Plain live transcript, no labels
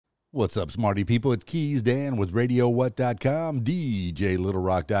What's up, smarty people? It's KeysDAN with RadioWhat.com,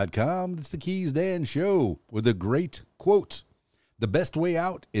 DJLittleRock.com. It's the KeysDAN Show with a great quote. The best way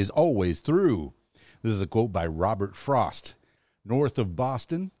out is always through. This is a quote by Robert Frost. North of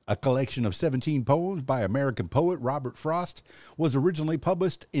Boston, a collection of 17 poems by American poet Robert Frost was originally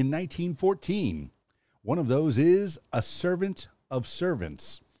published in 1914. One of those is A Servant of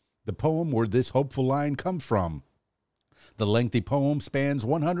Servants, the poem where this hopeful line comes from. The lengthy poem spans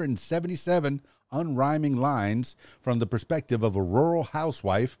 177 unrhyming lines from the perspective of a rural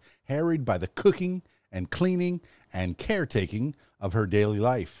housewife harried by the cooking and cleaning and caretaking of her daily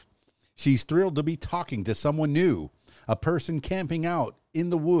life. She's thrilled to be talking to someone new, a person camping out in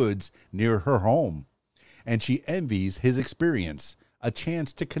the woods near her home. And she envies his experience, a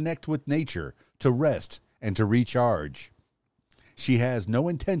chance to connect with nature, to rest, and to recharge. She has no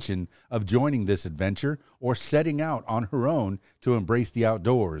intention of joining this adventure or setting out on her own to embrace the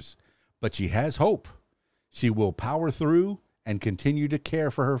outdoors, but she has hope. She will power through and continue to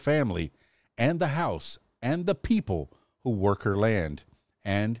care for her family and the house and the people who work her land.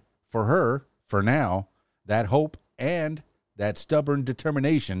 And for her, for now, that hope and that stubborn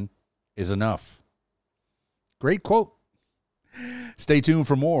determination is enough. Great quote. Stay tuned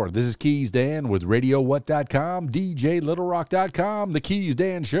for more. This is KeysDAN with RadioWhat.com, DJLittleRock.com, the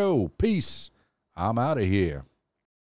KeysDAN Show. Peace. I'm out of here.